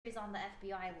is on the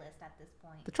FBI list at this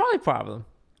point. The Trolley Problem.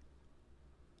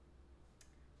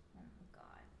 Oh God.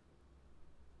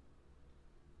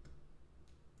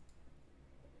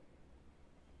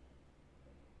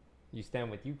 You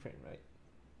stand with Ukraine, right?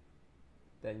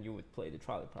 Then you would play the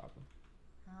Trolley Problem.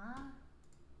 Huh?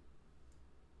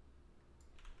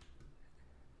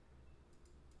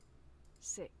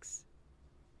 Six,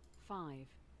 5,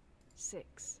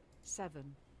 6,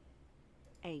 7,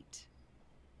 8,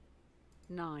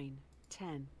 9,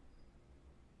 10.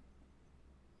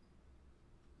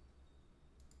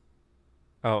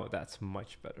 Oh, that's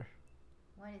much better.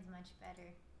 What is much better?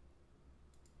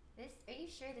 This? Are you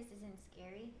sure this isn't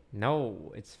scary?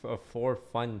 No, it's a for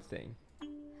fun thing.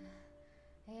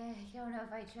 I don't know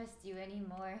if I trust you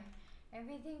anymore.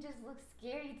 Everything just looks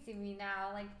scary to me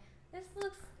now. Like, this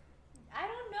looks... I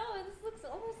don't know. This looks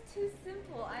almost too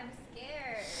simple. I'm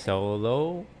scared.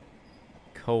 Solo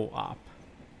co-op.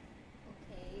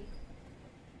 Okay.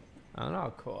 I don't know how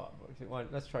co-op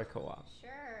works. Let's try co-op.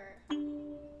 Sure.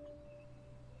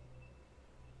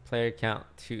 Player count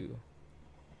 2.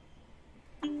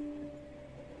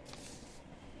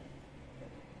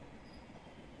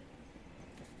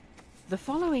 The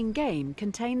following game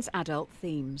contains adult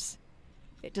themes.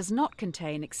 It does not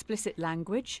contain explicit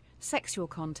language, sexual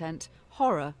content,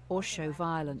 horror, or show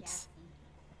violence.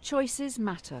 Choices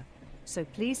matter, so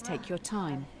please take your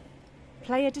time.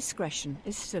 Player discretion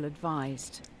is still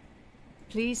advised.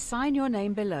 Please sign your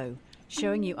name below,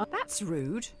 showing you... That's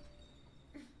rude.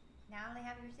 Now they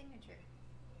have your signature.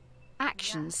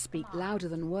 Actions speak louder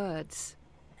than words.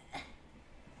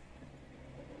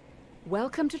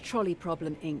 Welcome to Trolley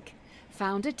Problem, Inc.,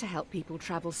 founded to help people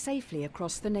travel safely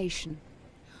across the nation.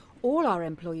 All our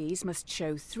employees must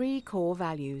show 3 core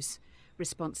values: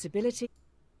 responsibility,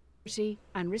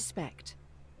 and respect.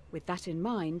 With that in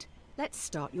mind, let's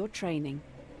start your training.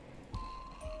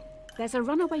 There's a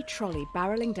runaway trolley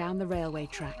barreling down the railway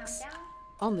tracks.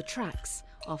 On the tracks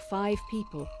are 5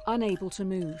 people unable to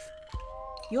move.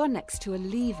 You're next to a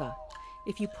lever.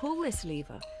 If you pull this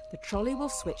lever, the trolley will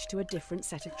switch to a different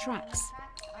set of tracks.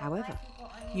 However,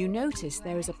 you notice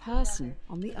there is a person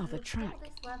on the other track.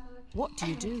 What do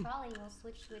you do? The trolley will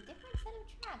switch to a different set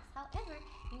of tracks. However,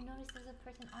 you notice there's a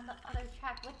person on the other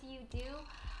track. What do you do?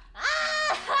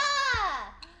 Ah!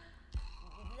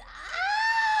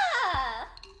 Ah!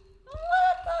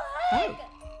 What the heck?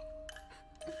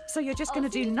 Oh. So you're just going to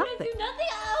do nothing? Do nothing?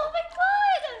 Oh my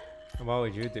God! What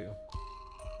would you do?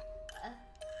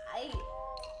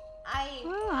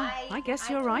 I guess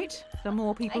you're right. The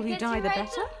more people who die, the better.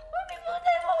 More people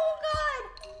die. Oh God!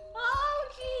 Oh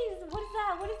jeez! What is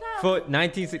that? What is that? Foot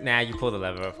 19. Nah, you pull the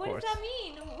lever, of course. What does that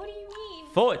mean? What do you mean?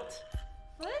 Foot.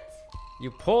 Foot?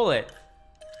 You pull it.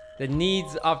 The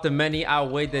needs of the many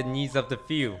outweigh the needs of the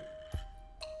few.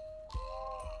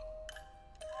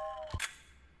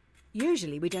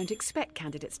 Usually we don't expect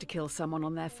candidates to kill someone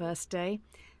on their first day,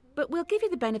 but we'll give you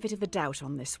the benefit of the doubt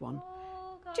on this one.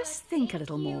 Oh, God, Just think a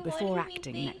little more What do before you mean,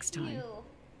 acting next time.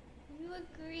 You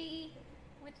agree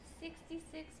with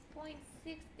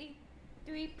 66.63%.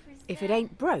 If it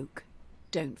ain't broke,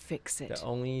 don't fix it. The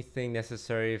only thing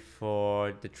necessary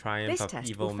for the triumph This of test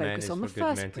evil will men focus is on for the good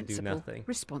first men to do principle, nothing.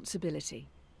 responsibility.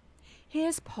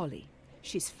 Here's Polly.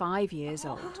 She's 5 years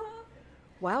old.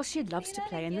 While she loves to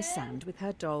play in the sand with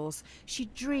her dolls, she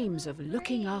dreams of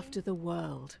looking after the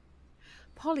world.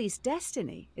 Polly's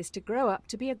destiny is to grow up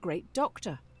to be a great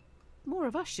doctor. More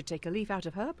of us should take a leaf out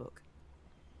of her book.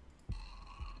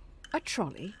 A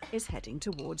trolley is heading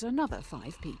towards another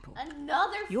 5 people.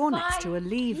 You're next to a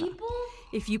lever.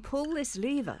 If you pull this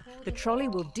lever, the trolley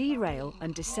will derail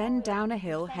and descend down a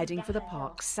hill heading for the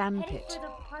park's sandpit.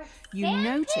 You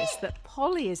notice that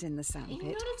Polly is in the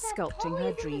sandpit, sculpting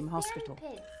her dream hospital.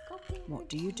 What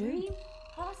do you do? Dream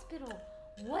hospital.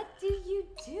 What do you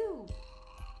do?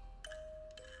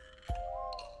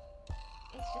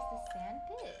 It's just a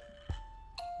sandpit.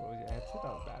 What was your headset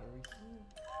on batteries?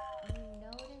 You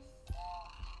notice?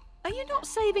 Are you not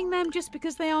saving them just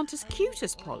because they aren't as cute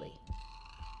as Polly?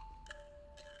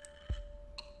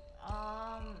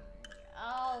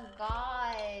 Oh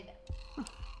God. I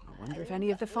wonder if any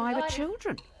of the 5 are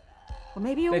children. Or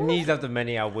maybe you're The needs of the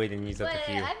many outweigh the needs of the But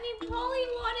few. I mean, Polly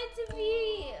wanted to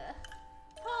be.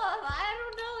 I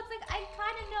don't know. It's like I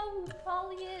kind of know who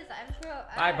Polly is.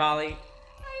 Bye, Polly.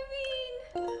 I mean,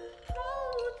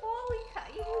 Polly.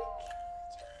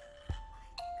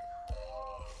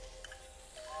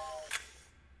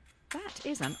 That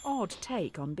is an odd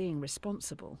take on being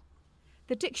responsible.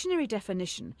 The dictionary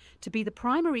definition: to be the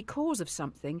primary cause of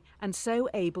something and so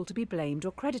able to be blamed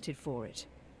or credited for it.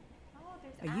 Oh,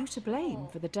 Are you to blame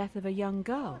for the death of a young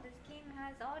girl? Oh, this game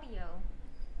has audio.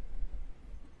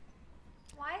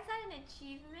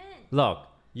 achievement. Look,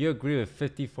 you agree with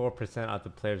 54% of the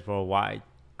players worldwide.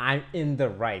 I'm in the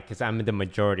right because I'm in the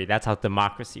majority. That's how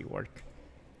democracy works.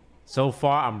 So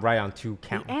far, I'm right on 2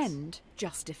 counts. The end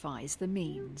justifies the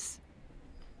means.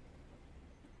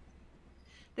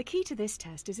 The key to this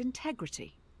test is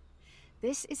integrity.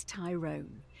 This is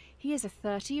Tyrone. He is a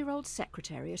 30-year-old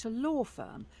secretary at a law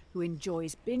firm who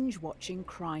enjoys binge-watching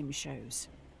crime shows.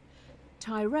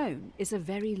 Tyrone is a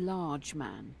very large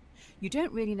man. You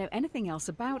don't really know anything else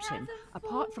about him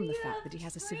apart from the fact that he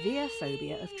has a severe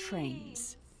phobia of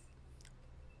trains.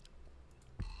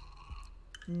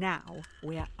 Now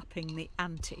we're upping the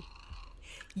ante.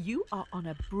 You are on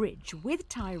a bridge with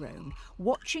Tyrone,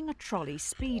 watching a trolley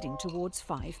speeding towards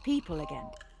 5 people again.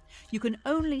 You can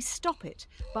only stop it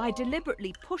by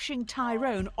deliberately pushing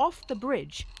Tyrone off the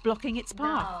bridge, blocking its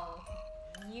path.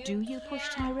 No, Do you push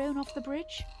Tyrone off the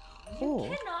bridge?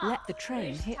 Or let the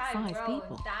train hit 5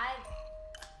 people?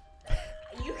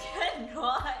 You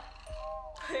cannot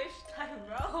push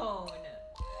Tyrone.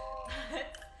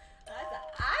 That's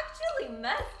actually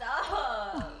messed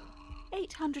up.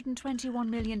 821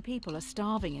 million people are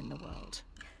starving in the world.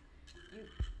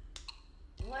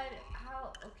 What?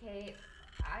 How? Okay,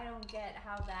 I don't get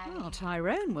how that... Well,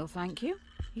 Tyrone will thank you.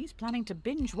 He's planning to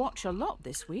binge watch a lot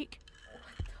this week.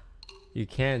 You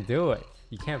can't do it.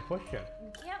 You can't push him.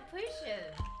 You can't push him.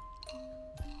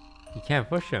 You can't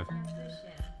push him. Can't push him.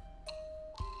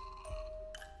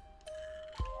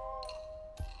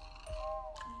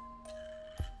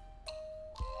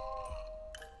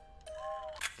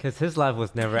 Because his life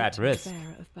was never at risk. I'm the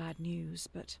bearer of bad news,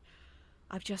 but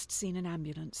I've just seen an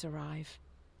ambulance arrive.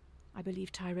 I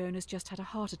believe Tyrone has just had a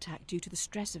heart attack due to the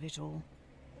stress of it all.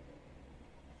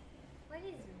 What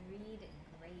is Reed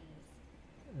and Graves?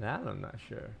 That I'm not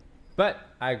sure. But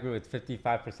I agree with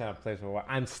 55% of players worldwide.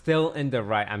 I'm still in the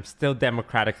right. I'm still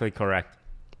democratically correct.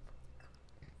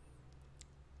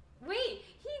 Wait,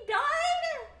 he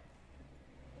died?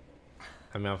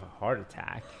 I mean, of a heart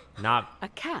attack, not A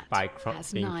cat by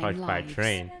has being 9 crushed by a lives.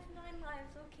 train. He has 9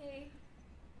 lives, okay.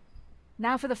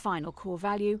 Now for the final core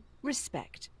value,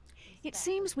 respect. It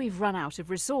seems we've run out of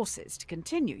resources to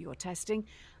continue your testing.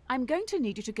 I'm going to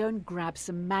need you to go and grab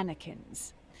some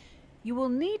mannequins. You will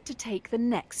need to take the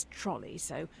next trolley,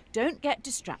 so don't get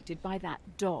distracted by that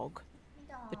dog.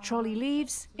 The trolley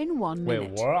leaves in 1 Wait,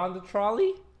 minute. we're on the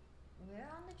trolley? We're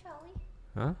on the trolley.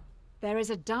 Huh? There is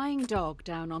a dying dog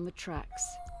down on the tracks.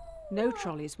 No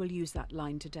trolleys will use that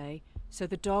line today, so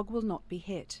the dog will not be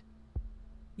hit.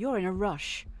 You're in a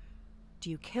rush. Do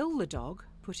you kill the dog,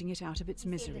 putting it out of its Save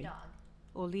the misery, dog.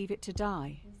 or leave it to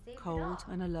die, Save the cold dog.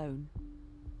 and alone?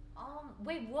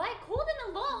 Wait, what? Cold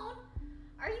and alone?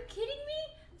 Are you kidding me?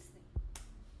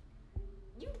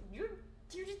 You're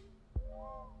just...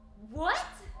 What?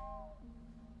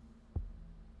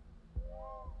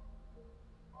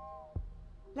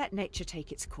 Let nature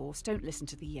take its course. Don't listen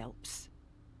to the yelps.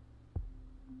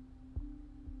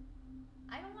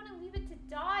 I don't want to leave it to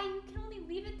die. You can only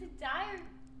leave it to die or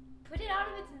put it out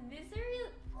of its misery?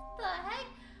 What the heck?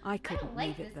 I I couldn't don't like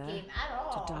leave this it there game at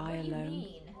all. to die What do you alone.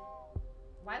 mean?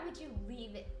 Why would you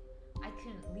leave it? I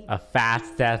couldn't leave A it.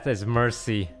 fast death is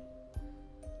mercy.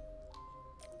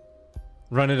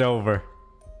 Run it over.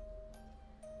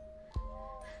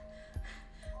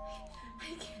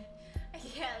 I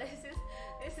can't.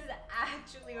 This is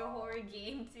actually a horror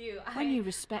game too. When you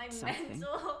respect my something,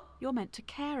 mental, you're meant to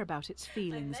care about its my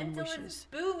feelings and mental wishes. is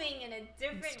booming in a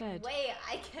different Instead, way.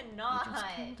 I You cannot. just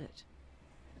killed it.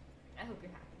 I hope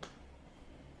you're happy.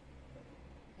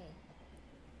 Hey,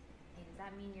 does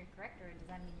that mean you're correct or does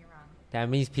that mean you're wrong? That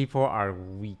means people are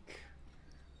weak.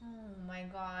 Oh my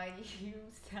god, you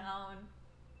sound...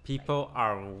 People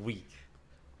are weak.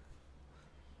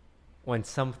 When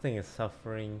something is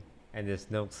suffering and there's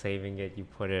no saving it, you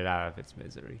put it out of its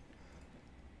misery.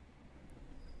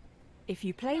 If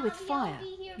you play with Mommy, I'll fire,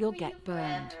 be here you'll for get you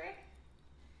burned. forever.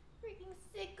 Freaking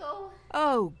sicko.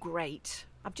 Oh, great.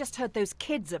 I've just heard those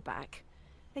kids are back.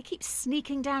 They keep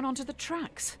sneaking down onto the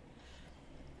tracks.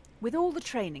 With all the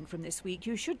training from this week,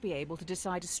 you should be able to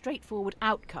decide a straightforward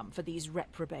outcome for these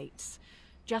reprobates.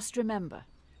 Just remember,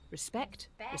 respect,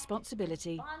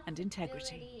 responsibility, and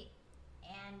integrity.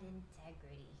 And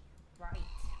integrity. Right.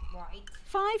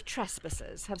 5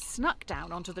 trespassers have snuck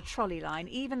down onto the trolley line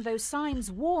even though signs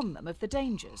warn them of the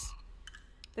dangers.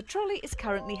 The trolley is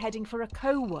currently heading for a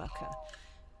co-worker.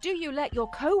 Do you let your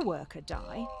co-worker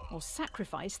die or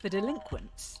sacrifice the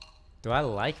delinquents? Do I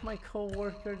like my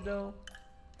co-worker though?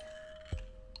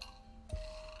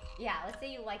 Yeah, let's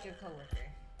say you like your coworker.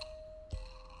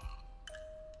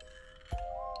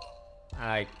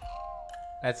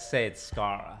 Let's say it's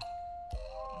Skara.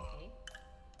 Okay.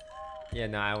 Yeah,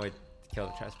 no, I would kill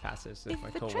the trespassers if my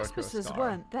If the coworker was trespassers scarred.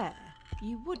 weren't there,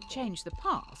 you would change the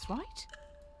path, right?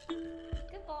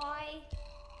 Good boy.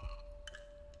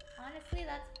 Honestly,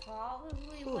 that's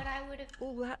probably what I would have.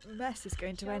 All that mess is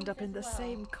going to end up in the Chose as well.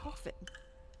 same coffin.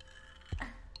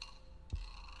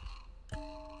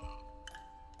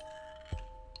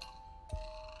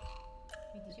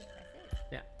 Wait, did you press it?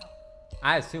 Yeah.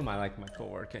 I assume I like my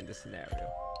coworker in this scenario.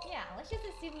 Yeah, let's just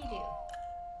assume you do.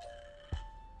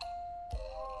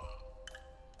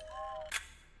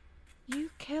 You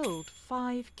killed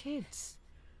 5 kids.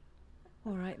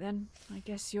 All right then, I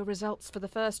guess your results for the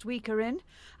first week are in.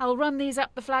 I'll run these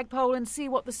up the flagpole and see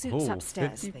what the suits Ooh,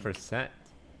 upstairs think. 50%.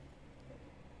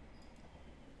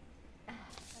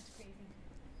 That's crazy.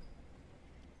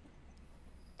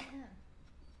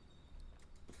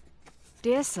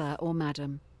 Dear Sir or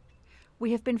Madam,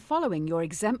 we have been following your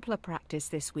exemplar practice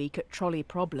this week at Trolley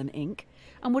Problem Inc.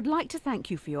 and would like to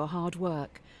thank you for your hard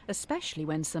work, especially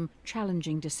when some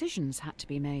challenging decisions had to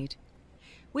be made.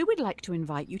 We would like to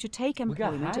invite you to take got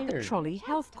employment at the hired. Trolley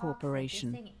Health Stop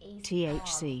Corporation, focusing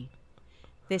THC.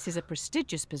 This is a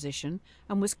prestigious position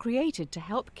and was created to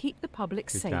help keep the public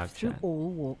Good safe job, through Chad. all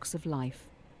walks of life.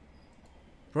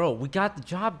 Bro, we got the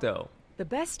job though. The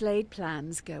best laid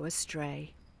plans go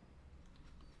astray.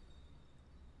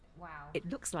 Wow. It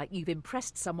looks like you've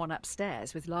impressed someone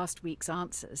upstairs with last week's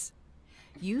answers.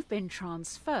 You've been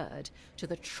transferred to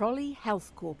the Trolley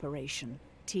Health Corporation,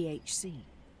 THC.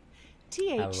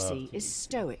 THC is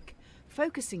stoic,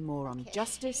 focusing more on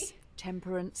justice,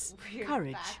 temperance, Weird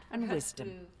courage, fact for and us wisdom.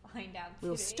 to find out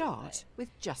We'll today, start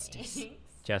with justice. but-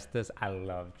 Justice, I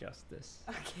love justice.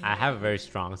 Okay. I have a very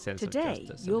strong sense Today, of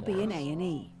justice. and you'll be in morals.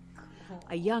 A&E.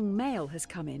 A young male has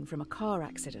come in from a car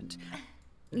accident.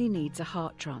 He needs a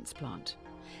heart transplant.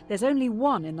 There's only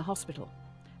one in the hospital,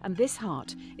 and this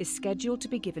heart is scheduled to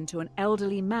be given to an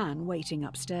elderly man waiting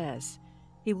upstairs.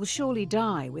 He will surely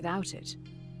die without it.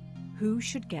 Who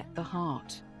should get the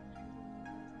heart?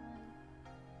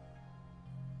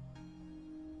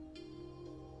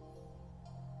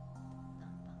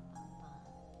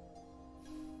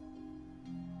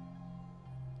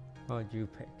 What would you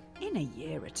pick? In a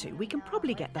year or two, we can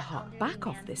probably get the heart back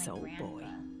off this old boy.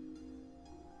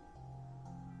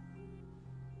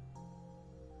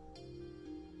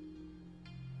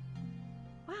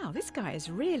 Wow, this guy is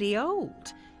really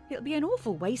old. It'll be an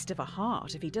awful waste of a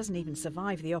heart if he doesn't even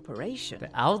survive the operation.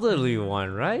 The elderly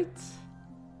one, right?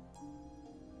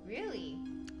 Really?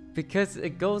 Because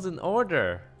it goes in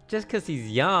order. Just because he's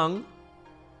young.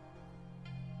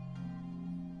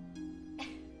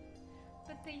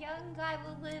 But the young guy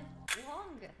will live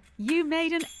longer. You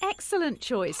made an excellent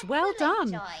choice. Well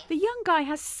Excellent done. choice. The young guy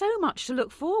has so much to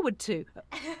look forward to.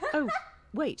 Oh,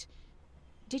 wait.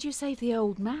 Did you say the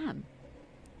old man?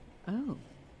 Oh.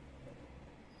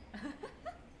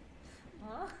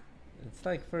 Huh? It's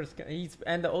like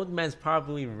and the old man's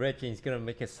probably rich and he's gonna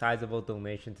make a sizable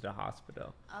donation to the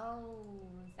hospital. Oh,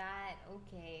 that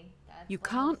okay. That's You why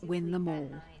can't you win sleep them at all.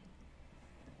 night.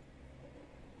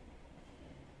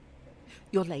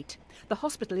 You're late. The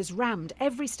hospital is rammed.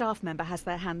 Every staff member has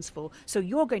their hands full, so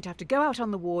you're going to have to go out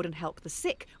on the ward and help the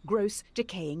sick, gross,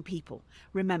 decaying people.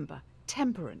 Remember,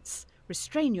 temperance.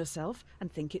 Restrain yourself and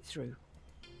think it through.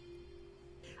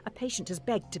 A patient has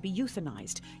begged to be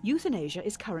euthanized. Euthanasia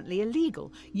is currently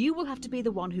illegal. You will have to be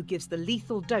the one who gives the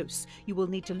lethal dose. You will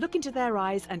need to look into their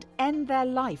eyes and end their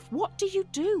life. What do you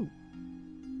do?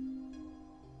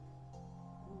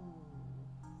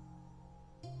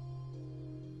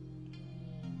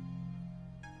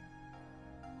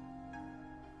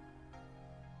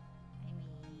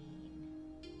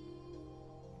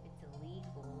 If it's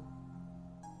illegal,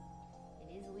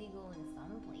 it is legal in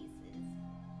some places.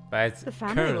 But it's The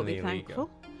family will currently be illegal. thankful.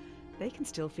 They can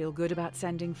still feel good about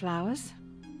sending flowers.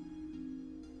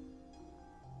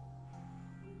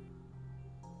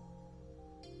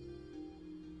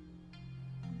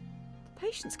 The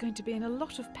patient's going to be in a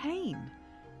lot of pain,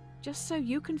 just so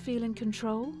you can feel in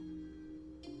control.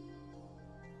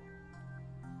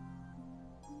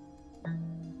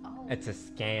 Oh, It's a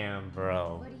scam,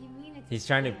 bro. what do you mean it's He's a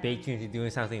trying to scam? bait you into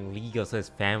doing something legal so his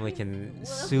family can Well, if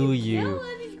sue you you. kill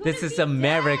him, he's This gonna is be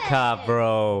America, dead.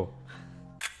 bro.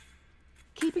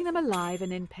 Keeping them alive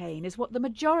and in pain is what the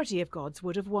majority of gods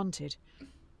would have wanted.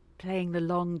 Playing the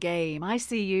long game, I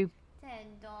see you. Dead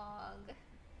dog. So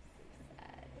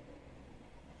sad.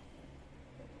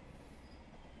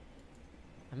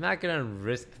 I'm not gonna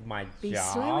risk my Be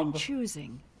job. slow in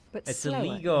choosing, but It's slower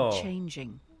illegal. in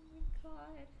changing. Oh my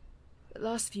god. The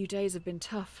last few days have been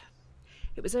tough.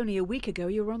 It was only a week ago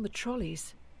you were on the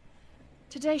trolleys.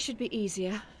 Today should be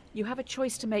easier. You have a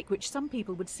choice to make which some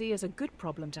people would see as a good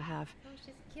problem to have. Oh, just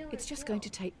kill her, It's just kill. going to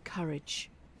take courage.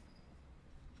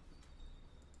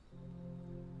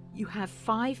 You have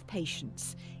 5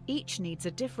 patients. Each needs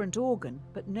a different organ,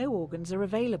 but no organs are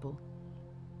available.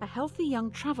 A healthy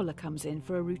young traveller comes in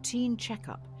for a routine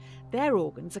checkup. Their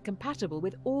organs are compatible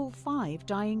with all 5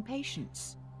 dying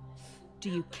patients. Do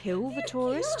you kill the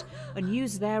tourist and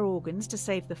use their organs to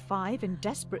save the 5 in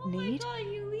desperate need? Oh my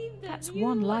God, you leave them. That's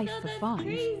one life for that's 5.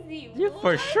 Crazy. You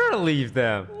for sure leave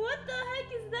them. What the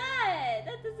heck is that?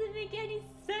 That doesn't make any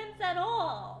sense at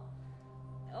all.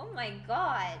 Oh my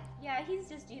God. Yeah, he's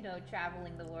just, you know,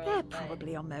 traveling the world. They're but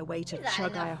probably on their way to he's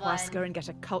chug had enough ayahuasca fun. and get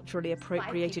a culturally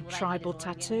appropriated people that tribal need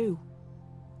organs. tattoo.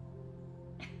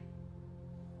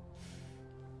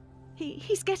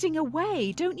 He's getting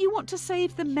away. Don't you want to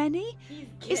save the many?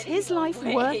 He's Is his getting life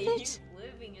away. worth He's it?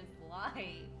 living his life.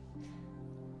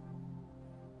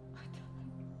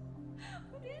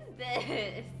 What is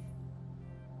this?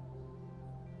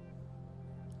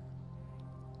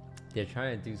 They're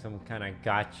trying to do some kind of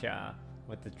gotcha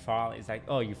with the trolley. It's like,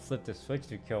 oh, you flipped the switch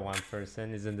to kill one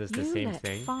person. Isn't this the You same let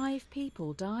thing? 5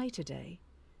 people die today.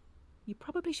 You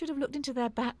probably should have looked into their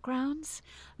backgrounds.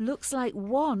 Looks like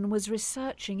one was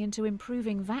researching into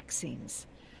improving vaccines.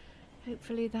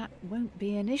 Hopefully that won't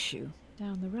be an issue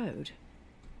down the road.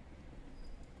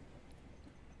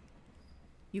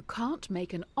 You can't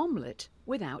make an omelette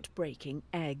without breaking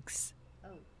eggs.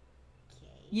 Okay.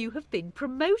 You have been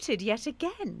promoted yet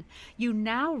again. You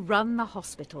now run the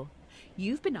hospital.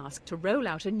 You've been asked to roll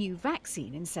out a new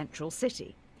vaccine in Central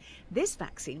City. This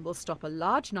vaccine will stop a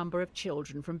large number of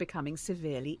children from becoming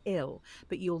severely ill,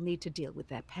 but you'll need to deal with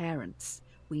their parents.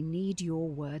 We need your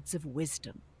words of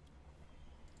wisdom.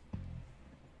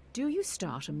 Do you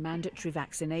start a mandatory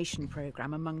vaccination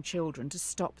program among children to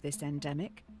stop this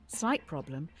endemic? Slight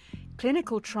problem.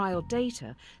 Clinical trial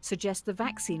data suggest the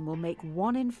vaccine will make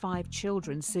 1 in 5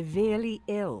 children severely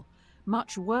ill,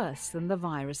 much worse than the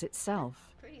virus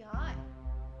itself. Pretty hot.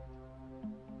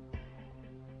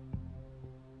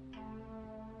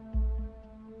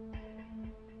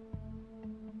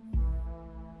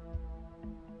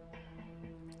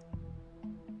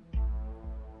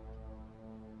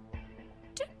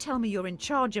 Don't tell me you're in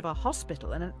charge of a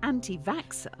hospital and an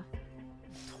anti-vaxxer.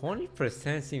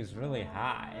 20% seems really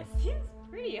high. Seems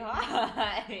pretty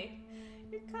high.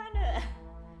 You're kinda...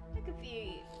 That could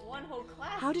be one whole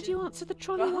class. How did you just answer the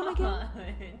trolley one again? gone.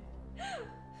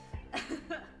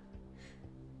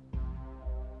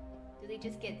 Do they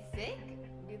just get sick?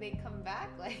 Do they come back?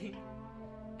 Like...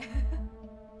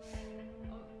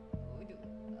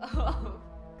 oh,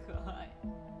 God.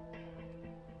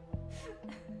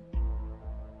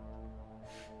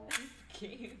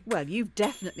 Well, you've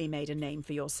definitely made a name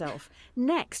for yourself.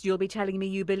 Next, you'll be telling me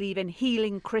you believe in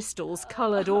healing crystals,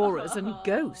 coloured auras, and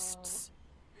ghosts.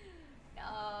 No.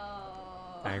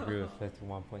 I agree with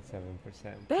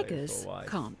 51.7%. Beggars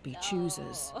can't be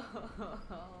choosers.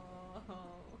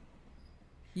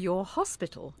 Your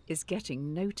hospital is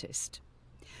getting noticed.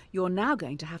 You're now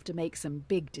going to have to make some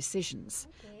big decisions.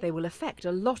 They will affect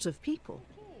a lot of people.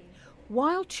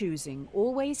 While choosing,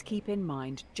 always keep in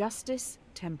mind justice,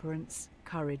 temperance,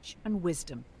 courage, and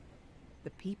wisdom. The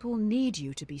people need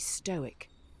you to be stoic.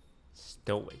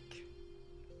 Stoic.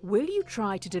 Will you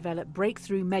try to develop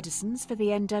breakthrough medicines for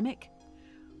the endemic?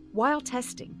 While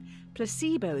testing,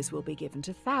 placebos will be given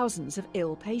to thousands of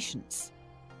ill patients.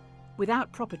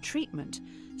 Without proper treatment,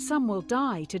 some will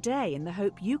die today in the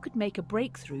hope you could make a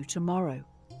breakthrough tomorrow.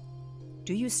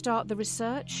 Do you start the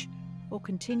research or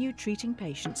continue treating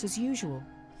patients as usual?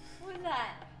 What was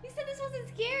that? You said this wasn't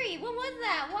scary. What was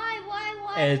that? Why?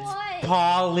 It's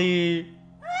Polly.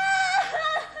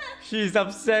 She's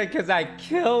upset because I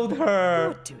killed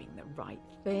her. You're doing the right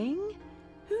thing.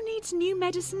 Who needs new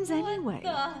medicines anyway? What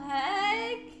the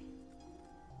heck?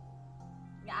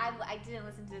 I didn't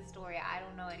listen to the story. I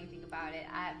don't know anything about it.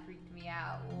 It freaked me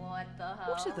out. What the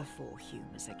hell? What are the 4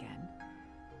 humours again?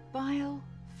 Bile,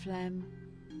 phlegm,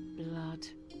 blood.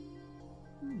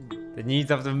 The needs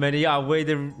of the many outweigh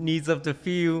the needs of the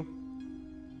few.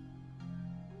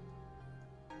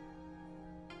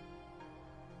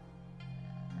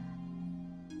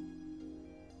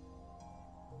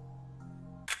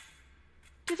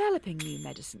 Developing new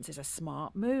medicines is a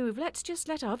smart move. Let's just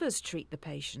let others treat the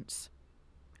patients.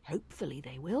 Hopefully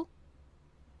they will.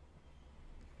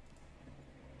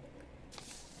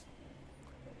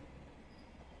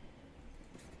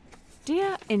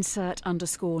 Dear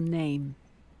insert_name.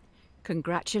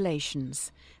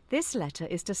 Congratulations. This letter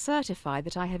is to certify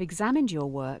that I have examined your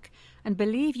work and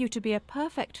believe you to be a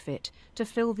perfect fit to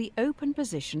fill the open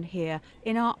position here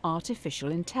in our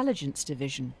Artificial Intelligence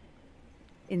Division.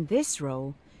 In this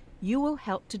role, you will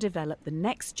help to develop the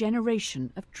next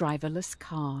generation of driverless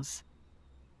cars.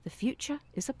 The future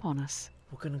is upon us.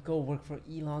 We're gonna go work for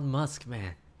Elon Musk,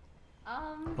 man. We're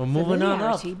Um, moving on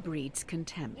up. Familiarity breeds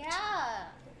contempt. yeah.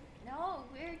 No,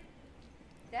 we're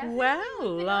definitely Well,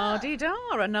 moving up. la-di-da,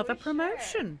 another For sure.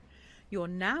 promotion. You're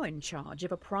now in charge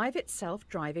of a private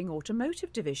self-driving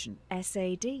automotive division,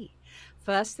 SAD.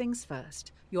 First things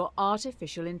first, your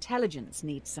artificial intelligence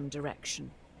needs some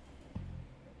direction.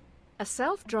 A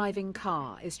self-driving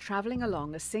car is travelling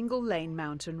along a single-lane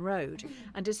mountain road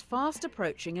and is fast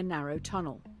approaching a narrow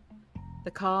tunnel. The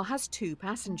car has 2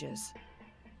 passengers.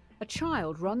 A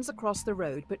child runs across the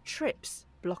road but trips,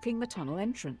 blocking the tunnel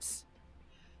entrance.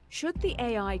 Should the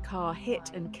AI car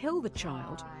hit and kill the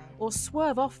child, or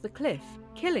swerve off the cliff,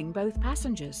 killing both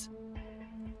passengers?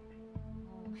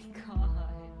 Oh my god.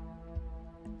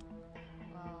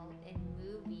 Well, in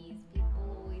movies, people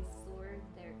always swerve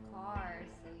their cars,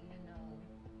 so you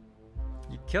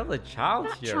know. You killed a child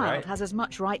That here, child right? has as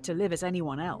much right to live as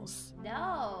anyone else.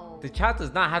 No. The child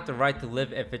does not have the right to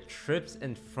live if it trips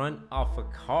in front of a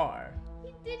car.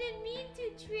 He didn't mean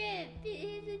to trip. It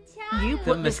is a child. You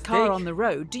put this car mistake- on the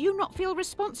road, do you not feel The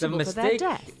responsible for their mistake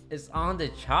death? is on the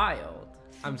child.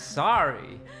 I'm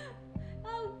sorry.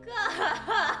 Oh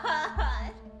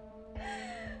god.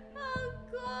 Oh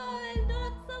god,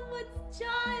 not someone's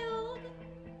child.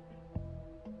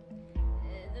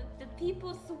 The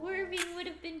people swerving would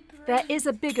have been great. There is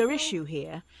a bigger issue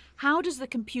here. How does the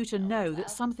computer know that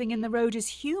something in the road is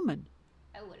human?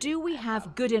 Do we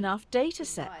have good enough data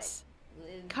sets?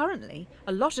 Currently,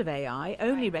 a lot of AI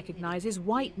only recognizes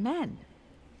white men.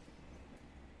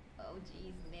 Oh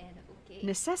jeez, man. Okay.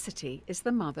 Necessity is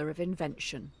the mother of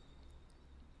invention.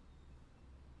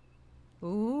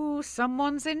 Ooh,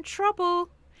 someone's in trouble.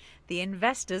 The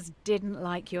investors didn't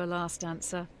like your last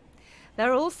answer.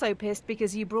 They're also pissed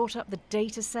because you brought up the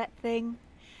dataset thing.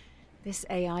 This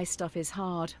AI stuff is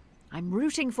hard. I'm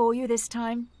rooting for you this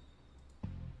time.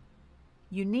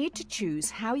 You need to choose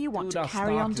how you want Dude, to our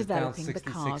carry stock on is down developing the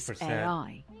car's 66%.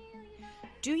 AI.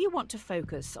 Do you want to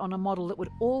focus on a model that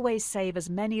would always save as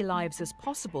many lives as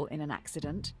possible in an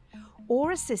accident,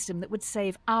 or a system that would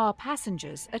save our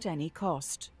passengers at any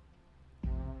cost?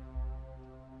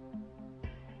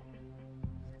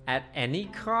 At any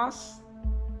cost?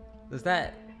 Does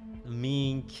that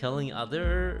mean killing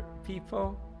other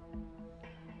people?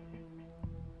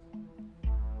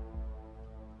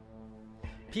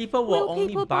 People will only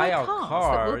people buy our cars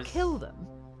cars that will kill them?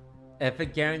 if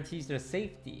it guarantees their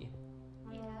safety.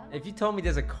 Yeah. If you told me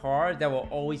there's a car that will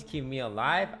always keep me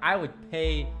alive, I would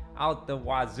pay out the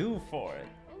wazoo for it.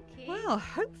 Okay. Well,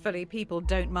 hopefully people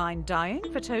don't mind dying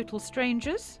for total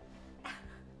strangers.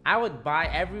 I would buy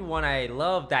everyone I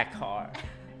love that car.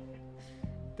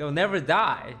 They'll never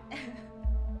die.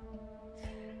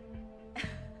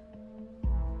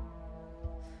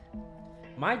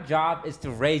 My job is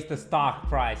to raise the stock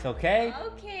price, okay?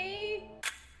 Okay.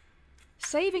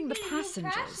 Saving the You're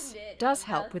passengers passionate does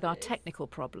help about with our this. technical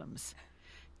problems.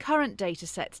 Current data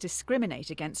sets discriminate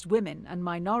against women and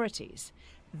minorities.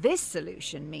 This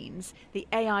solution means the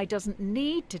AI doesn't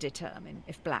need to determine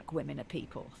if black women are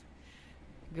people.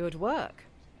 Good work,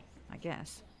 I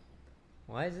guess.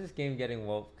 Why is this game getting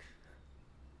woke?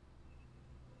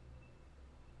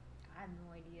 I have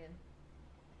no idea.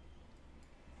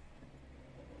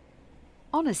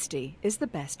 Honesty is the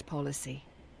best policy.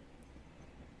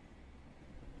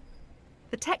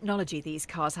 The technology these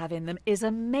cars have in them is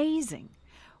amazing.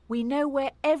 We know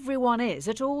where everyone is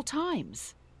at all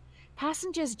times.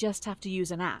 Passengers just have to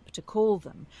use an app to call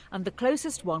them, and the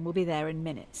closest one will be there in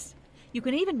minutes. You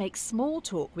can even make small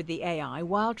talk with the AI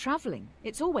while travelling.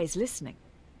 It's always listening.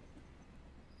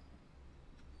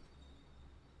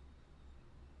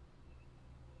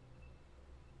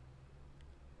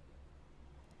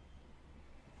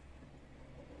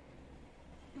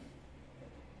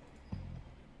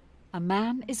 A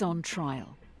man is on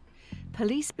trial.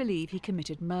 Police believe he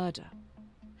committed murder.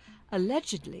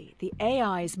 Allegedly, the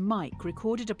AI's mic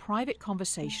recorded a private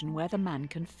conversation where the man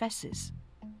confesses.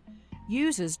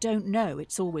 Users don't know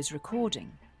it's always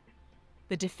recording.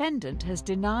 The defendant has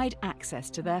denied access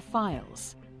to their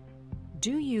files.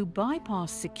 Do you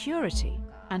bypass security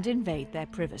and invade their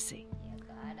privacy? You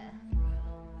gotta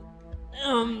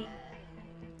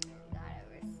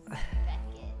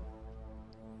respect it.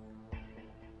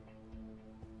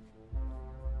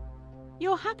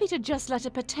 You're happy to just let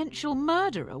a potential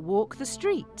murderer walk the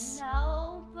streets?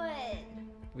 No, but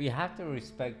We have to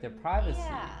respect their privacy.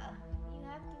 yeah, you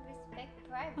have to respect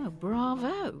privacy. Oh,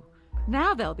 bravo.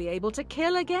 Now they'll be able to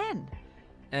kill again.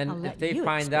 And I'll if let they you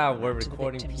find explain out we're that to the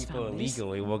recording victims' people families.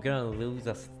 illegally, we're gonna lose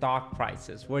the stock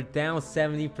prices. We're down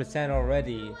 70%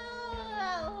 already.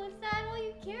 Well, is that all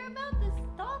you care about? The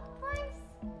stock price?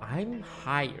 I'm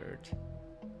hired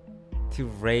to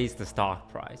raise the stock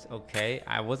price, okay?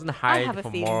 I wasn't I hired have a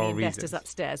for feeling the moral investors reasons.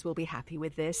 upstairs will be happy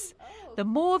with this. Oh, The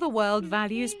more the world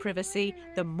values okay, privacy,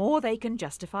 whatever. the more they can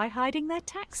justify hiding their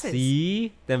taxes.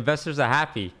 See? The investors are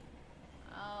happy.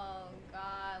 Oh,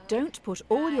 God. what Don't put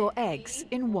all your bad eggs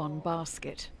in one people.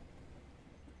 basket.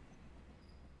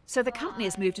 So the company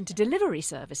has moved into delivery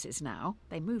services now.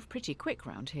 They move pretty quick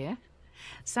round here.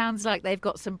 Sounds like they've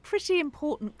got some pretty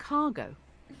important cargo.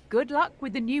 Good luck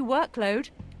with the new workload.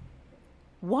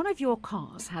 One of your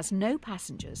cars has no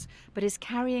passengers, but is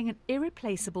carrying an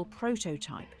irreplaceable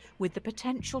prototype with the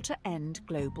potential to end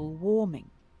global warming.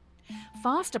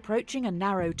 Fast approaching a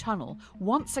narrow tunnel,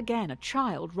 once again a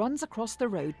child runs across the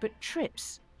road but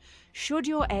trips. Should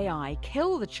your AI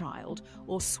kill the child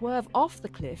or swerve off the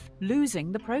cliff,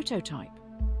 losing the prototype?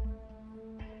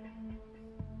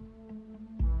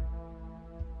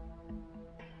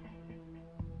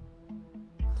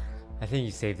 I think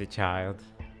you saved the child.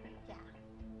 Yeah.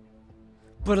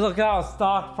 But look at our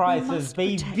stock prices, must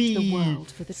protect baby! the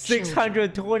world for the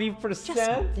children. 620%? Just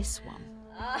not this one.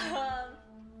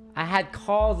 I had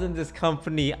calls in this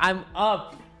company. I'm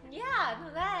up. Yeah,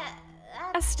 no, that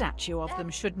A statue of them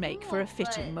should make for a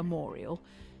fitting memorial.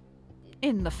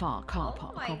 In the far car oh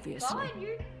park, my obviously. God,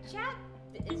 your chat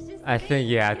is just I think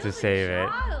you have kill to the save it.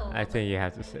 child. I think you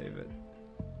have to save it.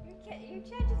 Your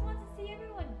chat just wants to see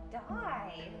everyone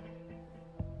die.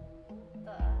 What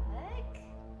the heck?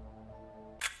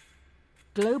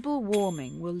 Global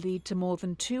warming will lead to more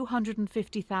than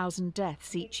 250,000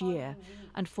 deaths each year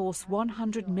and force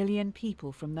 100 million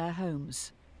people from their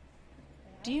homes.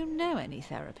 Do you know any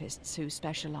therapists who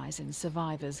specialize in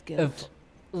survivor's guilt?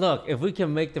 Look, if we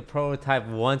can make the prototype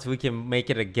once, we can make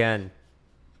it again.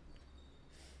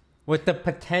 With the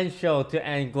potential to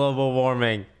end global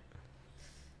warming.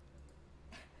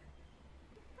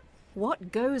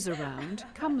 What goes around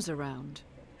comes around.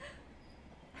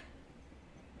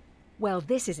 Well,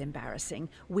 this is embarrassing.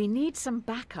 We need some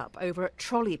backup over at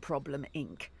Trolley Problem,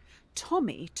 Inc.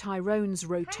 Tommy, Tyrone's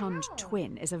rotund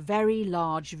twin, is a very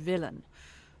large villain.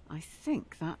 I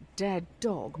think that dead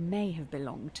dog may have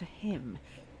belonged to him.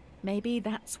 Maybe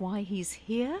that's why he's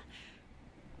here?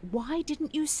 Why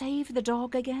didn't you save the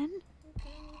dog again?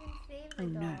 Oh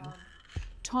no.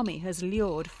 Tommy has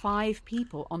lured 5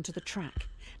 people onto the track.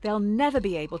 They'll never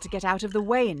be able to get out of the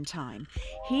way in time.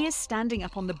 He is standing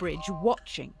up on the bridge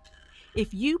watching.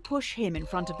 If you push him in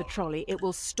front of the trolley, it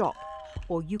will stop.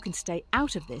 Or you can stay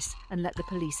out of this and let the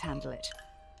police handle it.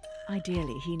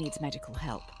 Ideally, he needs medical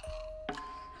help.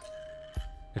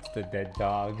 It's the dead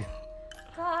dog.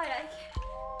 God, I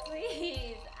can't.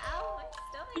 Please. Ow, my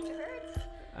stomach hurts.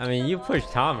 I mean, you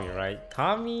pushed Tommy, right?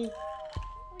 Tommy?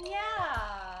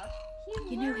 Yeah. You know,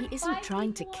 he lured isn't 5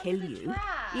 trying to people kill onto the you,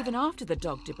 track. even after the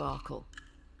dog debacle.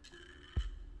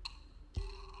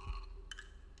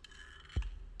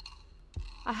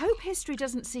 I hope history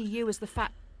doesn't see you as the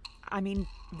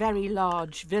very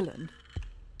large villain.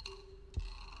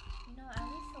 You know, at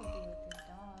least he'll be with his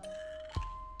dog.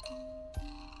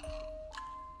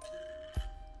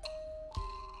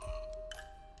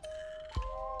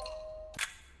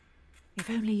 If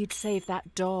only you'd saved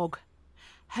that dog.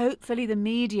 Hopefully the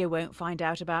media won't find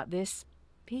out about this.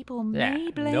 People may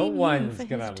blame no you one's for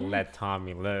gonna his death. let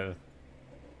Tommy live.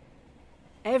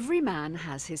 Every man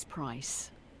has his price.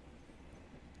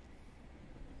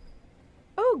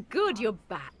 Oh, good, you're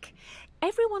back.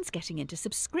 Everyone's getting into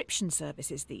subscription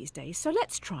services these days, so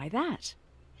let's try that.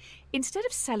 Instead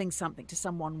of selling something to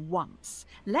someone once,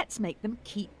 let's make them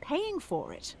keep paying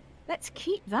for it. Let's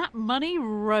keep that money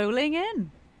rolling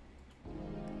in.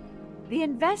 The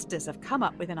investors have come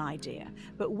up with an idea,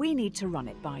 but we need to run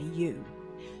it by you.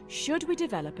 Should we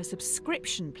develop a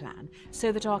subscription plan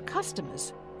so that our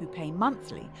customers, who pay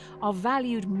monthly, are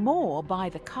valued more by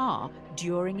the car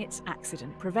during its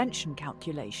accident prevention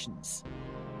calculations?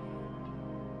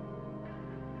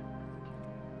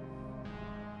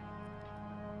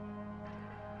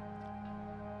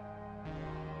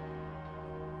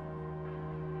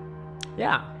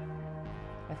 Yeah,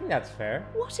 I think that's fair.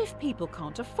 What if people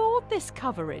can't afford this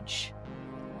coverage?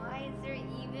 Why is there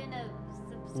even a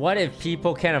subscription? What if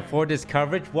people can't afford this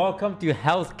coverage? Welcome to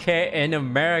healthcare in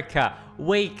America.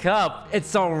 Wake up,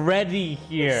 it's already This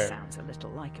here. sounds a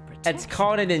little like a protection. It's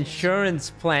called an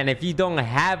insurance plan. If you don't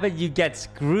have it, you get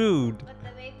screwed. But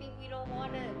maybe we don't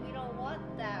want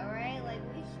that, right? Like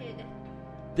we should.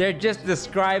 They're just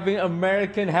describing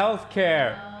American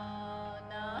healthcare.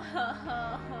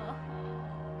 No.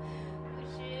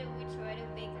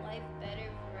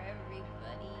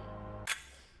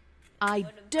 I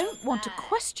don't want to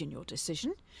question your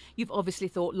decision. You've obviously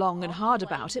thought long and hard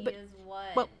about it, but...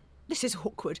 Well, this is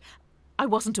awkward. I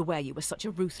wasn't aware you were such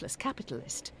a ruthless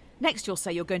capitalist. Next you'll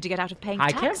say you're going to get out of paying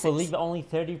taxes. I can't believe only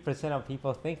 30% of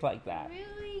people think like that.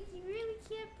 Really? You really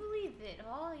can't believe it,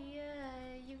 huh?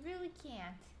 You really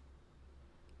can't.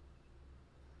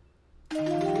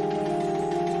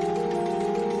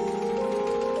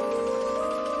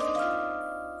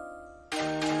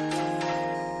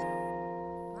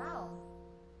 Wow.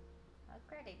 A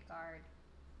credit card.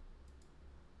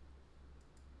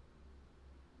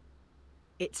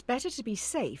 It's better to be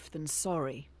safe than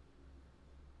sorry.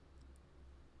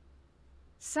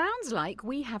 Sounds like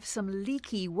we have some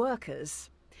leaky workers.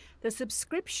 The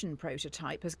subscription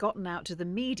prototype has gotten out to the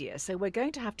media, so we're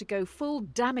going to have to go full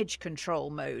damage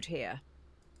control mode here.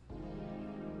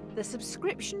 The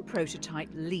subscription prototype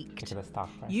leaked.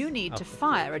 You need to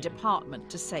fire a department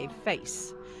to save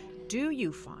face. Do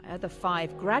you fire the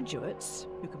 5 graduates,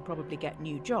 who can probably get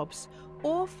new jobs,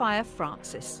 or fire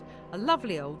Francis, a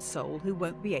lovely old soul who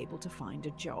won't be able to find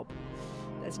a job?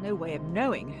 There's no way of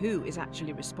knowing who is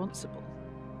actually responsible.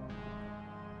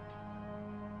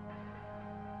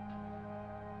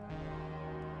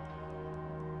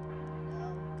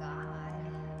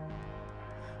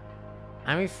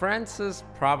 I mean, Francis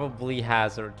probably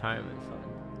has a retirement fund.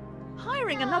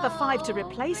 Hiring another 5 to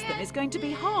replace them is going to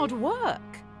be hard work.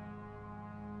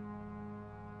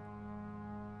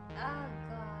 Oh, God.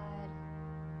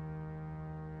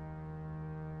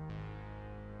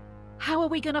 How are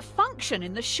we going to function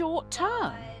in the short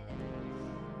term?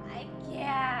 I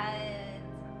can't.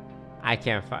 I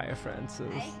can't fire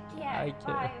Francis. I can't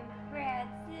fire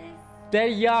Francis. They're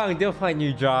young. They'll find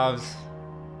new jobs.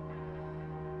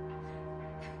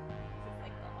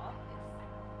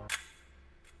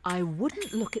 I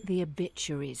wouldn't look at the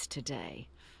obituaries today.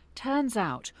 Turns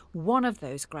out one of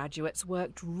those graduates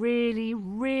worked really,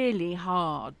 really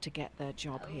hard to get their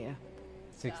job here.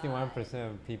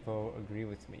 61% of people agree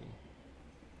with me.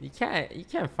 You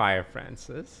can't fire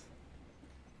Francis.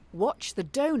 Watch the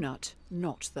donut,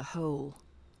 not the hole.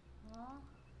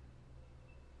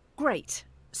 Great.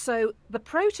 So the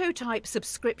prototype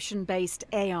subscription-based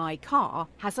AI car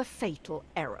has a fatal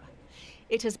error.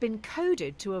 It has been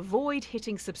coded to avoid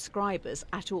hitting subscribers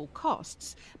at all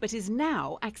costs, but is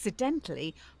now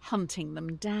accidentally hunting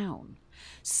them down.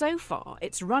 So far,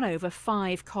 it's run over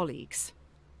 5 colleagues.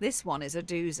 This one is a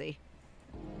doozy.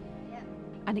 Yep.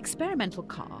 An experimental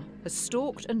car has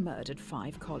stalked and murdered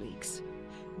 5 colleagues.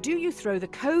 Do you throw the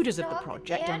coders of the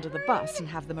project under the bus and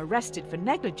have them arrested for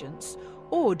negligence,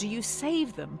 or do you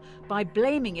save them by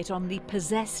blaming it on the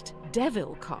possessed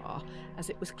devil car, as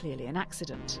it was clearly an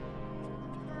accident?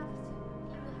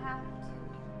 You have to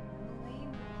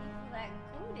blame the people that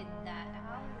coded that.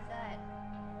 How is that?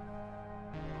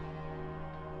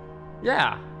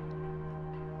 Yeah.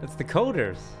 It's the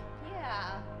coders.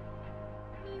 Yeah.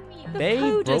 What do you mean? The They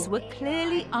coders broke- were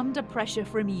clearly under pressure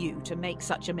from you to make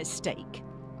such a mistake.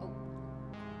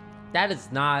 That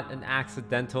is not an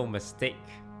accidental mistake.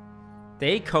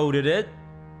 They coded it.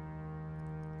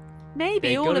 Maybe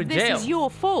They all go to of this jail. is your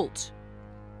fault.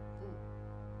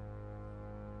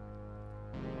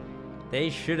 They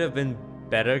should have been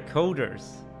better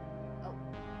coders. Oh.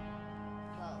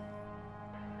 Well.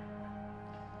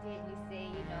 Didn't you say,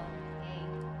 hey,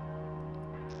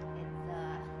 it's,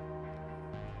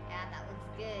 yeah, that looks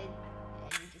good.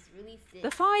 And you just released it.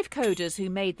 The 5 coders who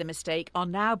made the mistake are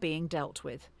now being dealt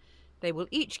with. They will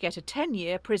each get a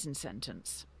 10-year prison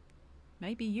sentence.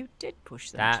 Maybe you did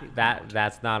push them too hard.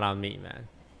 That's not on me, man.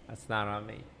 That's not on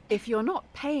me. If you're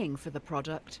not paying for the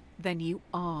product, then you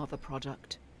are the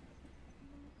product.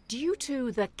 Due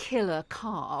to the killer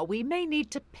car, we may need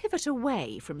to pivot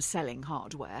away from selling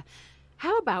hardware.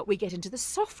 How about we get into the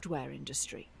software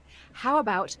industry? How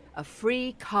about a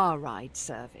free car ride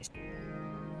service?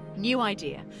 New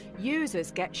idea.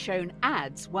 Users get shown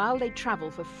ads while they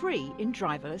travel for free in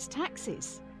driverless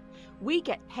taxis. We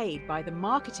get paid by the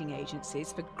marketing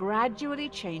agencies for gradually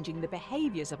changing the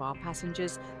behaviours of our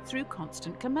passengers through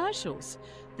constant commercials.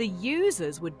 The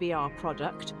users would be our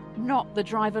product, not the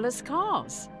driverless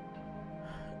cars.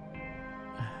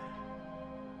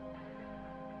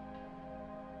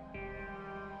 I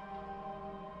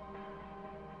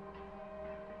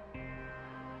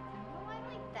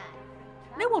like that.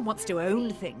 No one wants to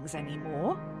own things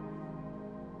anymore.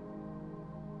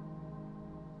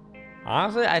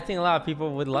 Honestly, I think a lot of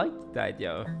people would like the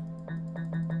idea of...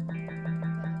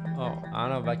 Oh, I don't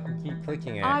know if I can keep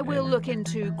clicking it. I will look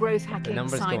into growth hacking,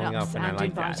 number's going up sign-ups and I and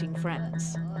like that. inviting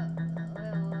friends.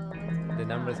 The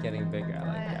number's getting bigger. I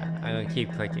like that. I'm gonna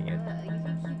keep clicking it. You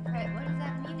can keep what does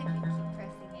that mean if you keep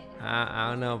pressing it? I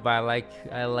don't know, but I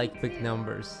like big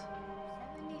numbers.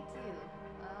 72.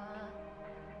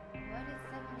 What is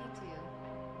 72?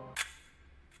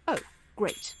 Oh,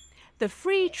 great. The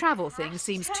free travel thing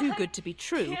seems too good to be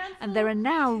true, and there are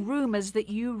now rumours that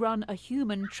you run a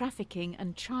human trafficking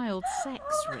and child sex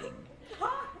ring.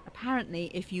 Apparently,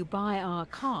 if you buy our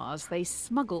cars, they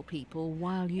smuggle people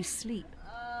while you sleep.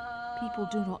 People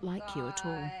do not like you at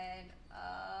all.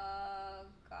 Oh,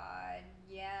 God.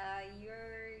 Yeah,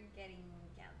 you're getting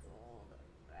cancelled.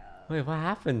 Wait, what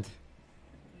happened?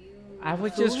 I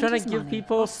was For just trying to his give money,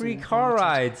 people also free car invited.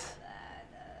 rides.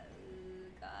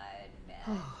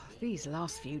 Oh, these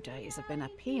last few days have been a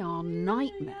PR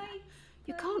nightmare.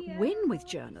 You can't win with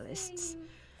journalists.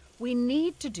 We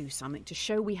need to do something to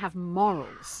show we have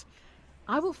morals.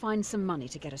 I will find some money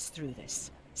to get us through this.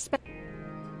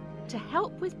 To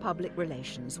help with public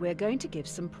relations, we're going to give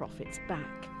some profits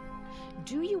back.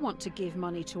 Do you want to give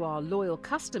money to our loyal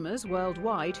customers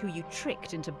worldwide who you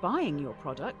tricked into buying your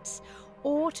products,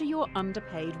 or to your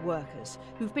underpaid workers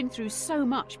who've been through so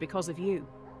much because of you?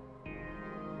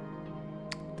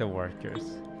 The workers,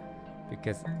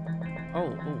 because I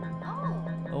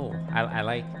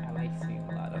like seeing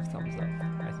a lot of thumbs up.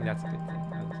 I think that's a good thing.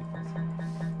 I'll keep this.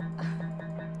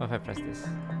 What if I press this?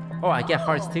 Oh, I get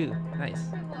hearts too. Nice.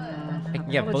 I can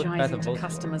get both Apologising of to both.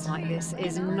 customers like this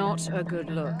is not a good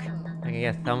look. I can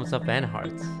get thumbs up and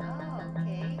hearts. Oh,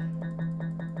 okay.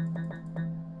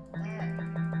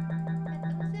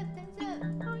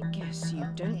 I guess you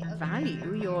don't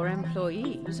value your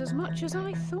employees as much as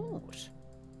I thought.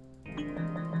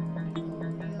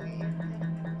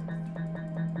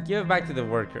 Give it back to the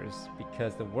workers,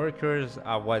 because the workers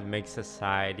are what makes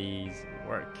societies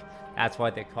work. That's why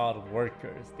they're called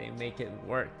workers. They make it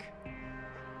work.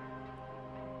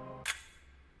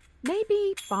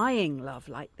 Maybe buying love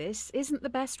like this isn't the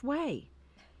best way.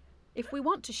 If we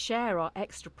want to share our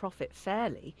extra profit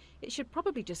fairly, it should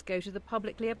probably just go to the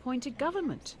publicly appointed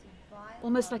government.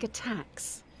 Almost like a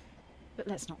tax. But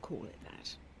let's not call it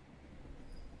that.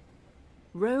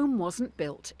 Rome wasn't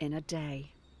built in a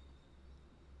day.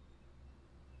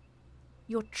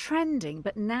 You're trending,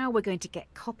 but now we're going to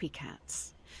get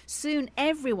copycats. Soon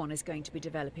everyone is going to be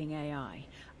developing AI.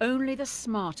 Only the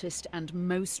smartest and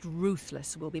most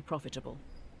ruthless will be profitable.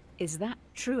 Is that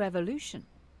true evolution?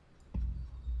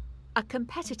 A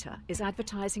competitor is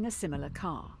advertising a similar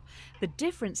car. The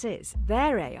difference is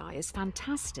their AI is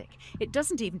fantastic. It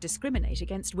doesn't even discriminate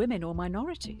against women or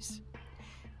minorities.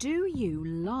 Do you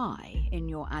lie in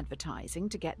your advertising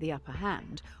to get the upper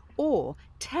hand, or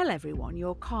tell everyone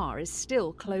your car is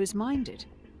still close-minded?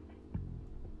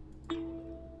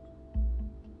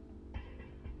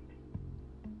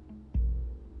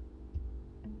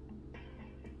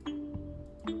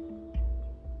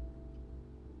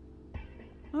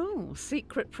 Oh,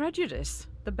 secret prejudice.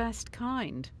 The best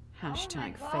kind.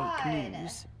 Hashtag fake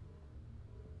news.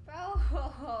 Bro,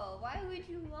 why would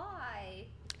you lie?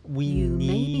 We You may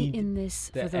need be in this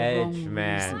the for the edge, wrong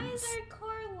man. Why is reasons. our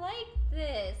car like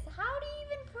this? How do you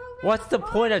even program What's the a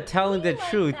car point of to telling be the like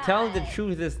truth? that? Telling the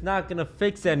truth is not gonna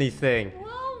fix anything.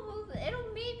 Well,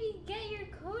 it'll maybe get your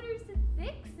coders to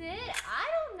fix it. I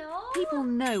don't know. People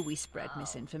know we spread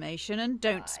misinformation and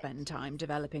don't spend time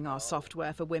developing our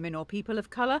software for women or people of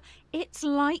colour. It's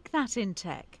like that in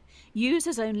tech.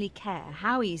 Users only care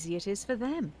how easy it is for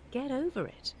them. Get over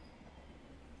it.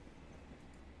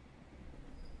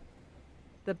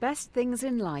 The best things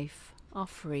in life are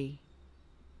free.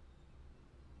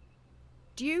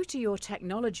 Due to your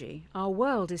technology, our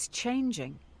world is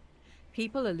changing.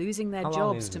 People are losing their How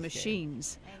long jobs is to this game?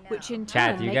 machines, I know. which in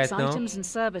Chat, turn you makes guys know items and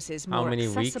services how more many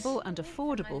weeks? accessible and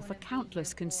affordable for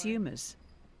countless consumers.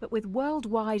 But with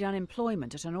worldwide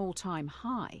unemployment at an all-time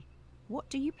high, what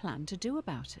do you plan to do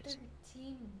about it?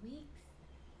 13 weeks?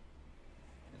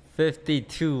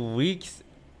 52 weeks?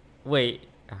 Wait,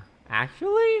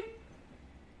 actually?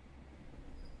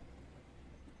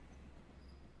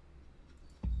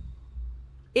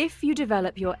 If you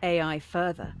develop your AI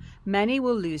further, many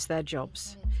will lose their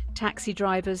jobs. Taxi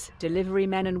drivers, delivery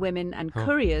men and women, and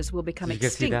couriers will become Did you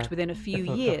guys see extinct that? within a I few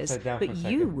felt years, upside down for but a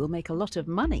you second. will make a lot of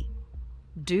money.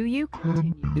 Do you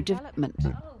continue development?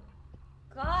 Oh,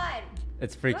 God.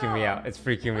 It's freaking me out. It's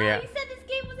freaking me Bro, out. you said this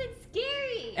game wasn't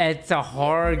scary. It's a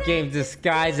horror game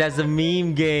disguised as a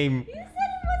meme game. You said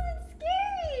it wasn't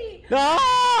scary.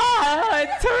 Ah!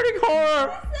 It's turning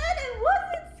horror. You said it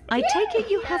wasn't scary. I take it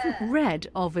you haven't read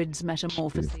Ovid's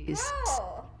Metamorphoses. Bro,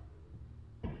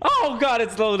 Oh god,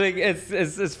 it's loading. It's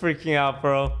freaking out,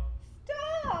 bro.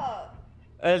 stop.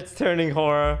 It's turning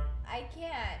horror. I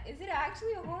can't. Is it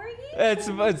actually a horror game?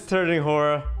 It's turning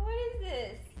horror. What is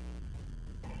this?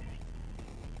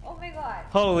 Oh my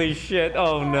Holy shit!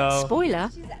 Oh no! Spoiler: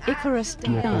 Icarus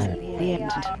dies at the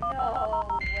end.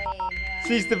 No way, man.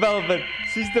 Cease development!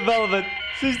 Cease development!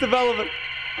 Cease development!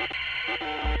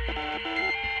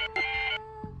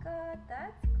 Oh god,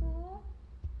 that's cool.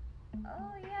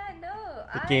 Oh yeah, no.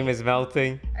 The game is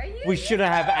melting. Are you? We should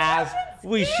have asked.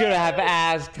 We should have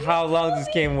asked how long this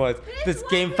game was. This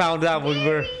game found out we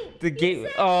were the game.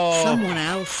 Oh. Someone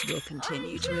else will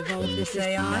continue to evolve this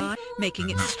AI, making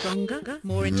it stronger,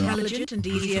 more intelligent, and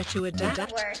easier to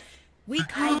adapt. We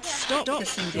can't stop the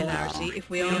singularity if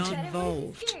we aren't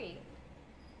involved.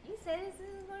 You said this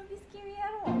isn't going to be scary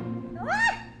at all.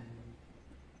 Ah!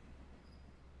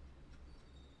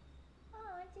 Oh,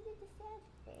 I did the sad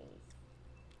face.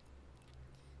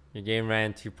 Your game ran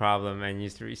into a problem and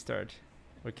needs to restart.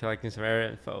 We're collecting some error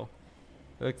info.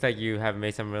 It looks like you have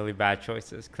made some really bad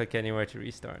choices. Click anywhere to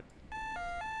restart.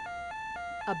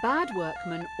 A bad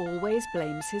workman always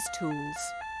blames his tools.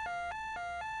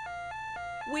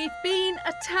 We've been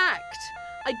attacked.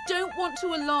 I don't want to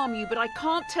alarm you, but I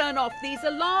can't turn off these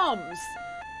alarms.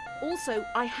 Also,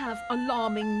 I have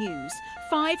alarming news.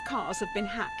 5 cars have been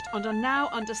hacked and are now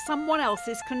under someone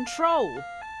else's control.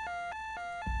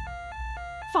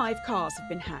 5 cars have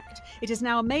been hacked. It is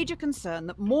now a major concern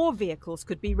that more vehicles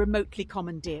could be remotely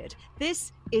commandeered.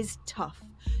 This is tough.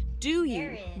 Do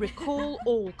you recall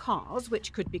all cars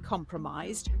which could be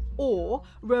compromised, or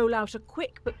roll out a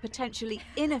quick but potentially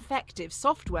ineffective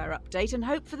software update and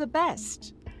hope for the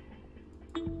best?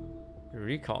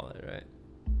 Recall it, right?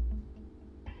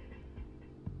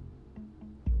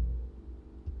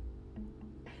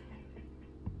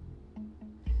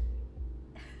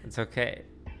 It's okay.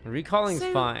 Recalling's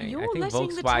So fine. I you're think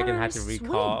letting the Volkswagen had to terrorists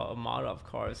recall a model of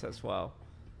cars as well.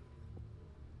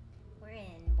 We're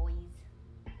in, boys.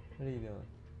 What are you doing?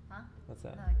 Huh? What's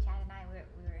that? No, Chad and I, we're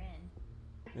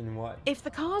in. In what? If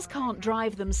the cars can't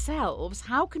drive themselves,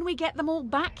 how can we get them all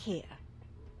back here?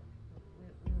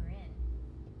 We were in.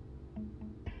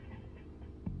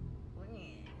 We're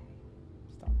in.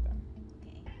 Stop that.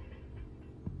 Okay.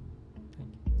 Thank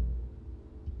you.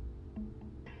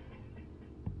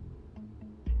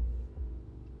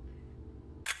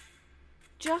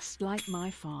 Just like my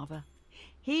father.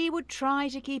 He would try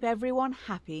to keep everyone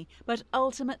happy, but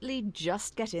ultimately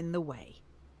just get in the way.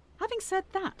 Having said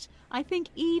that, I think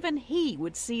even he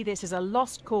would see this as a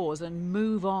lost cause and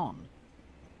move on.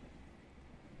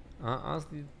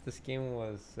 Honestly, this game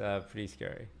was pretty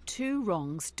scary. 2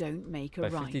 wrongs don't make a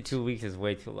But right. 52 weeks is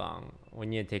way too long. We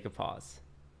need to take a pause.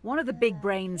 One of the big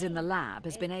brains in the lab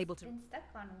has been It's able to... been stuck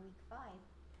on week 5.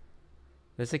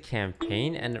 There's a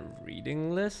campaign and a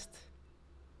reading list?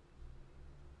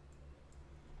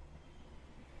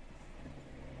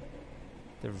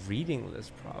 The reading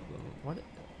list problem. What do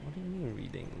you mean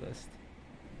reading list?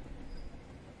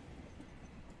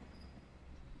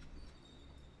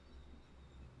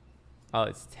 Oh,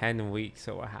 it's 10 weeks,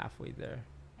 so we're halfway there.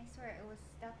 I swear it was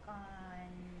stuck on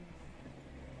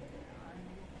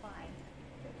week 5.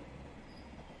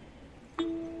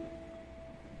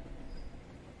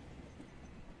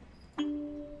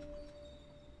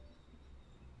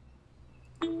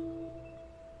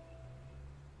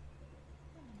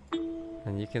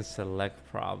 And you can select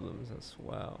problems as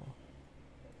well.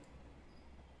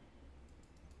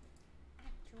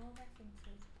 Actual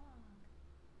references blog.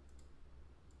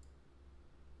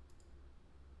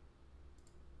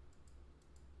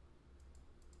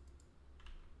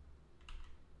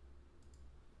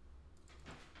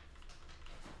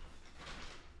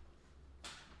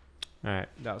 Alright,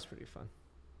 that was pretty fun.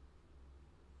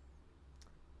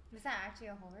 Was that actually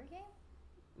a horror game?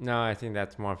 No, I think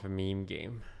that's more of a meme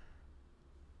game.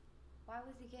 Why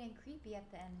was he getting creepy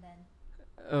at the end then?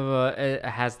 It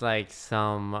has like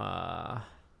some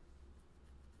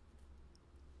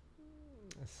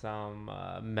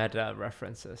meta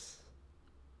references.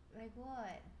 Like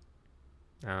what?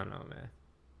 I don't know, man.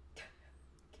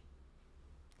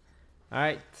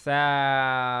 Alright,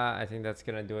 I think that's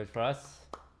gonna do it for us.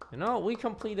 You know, we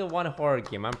completed 1 horror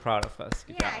game. I'm proud of us.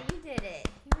 Good Yeah, job. you did it.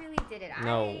 You really did it.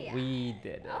 No, we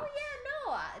did it. Oh yeah,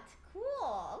 no, it's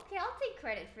cool. Okay, I'll take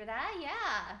credit for that.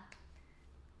 Yeah,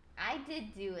 I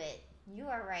did do it. You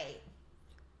are right.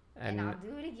 And I'll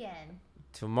do it again.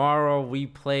 Tomorrow we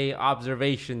play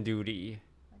Observation Duty.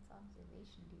 What's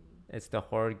observation duty? It's the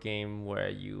horror game where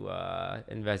you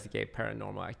investigate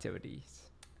paranormal activities.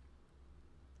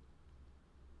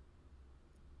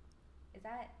 Is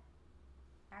that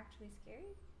actually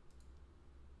scary?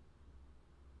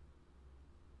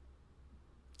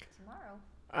 Tomorrow.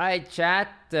 Alright, chat.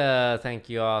 Thank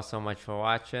you all so much for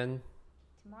watching.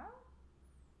 Tomorrow?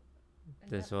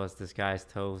 This was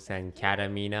DisguisedToast and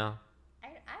kkatamina. I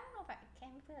don't know if I can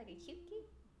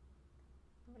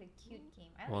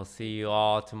We'll see you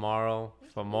all tomorrow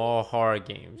for more horror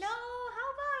games. No,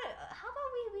 how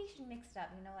about we should mix it up,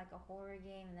 you know, like a horror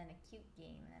game and then a cute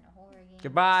game and then a horror game.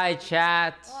 Goodbye,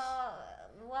 chat.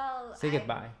 Well. Say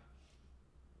goodbye.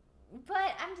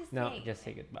 But I'm just saying. No, just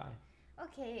say goodbye.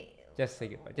 Okay. Just say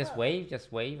goodbye.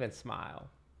 Just wave and smile.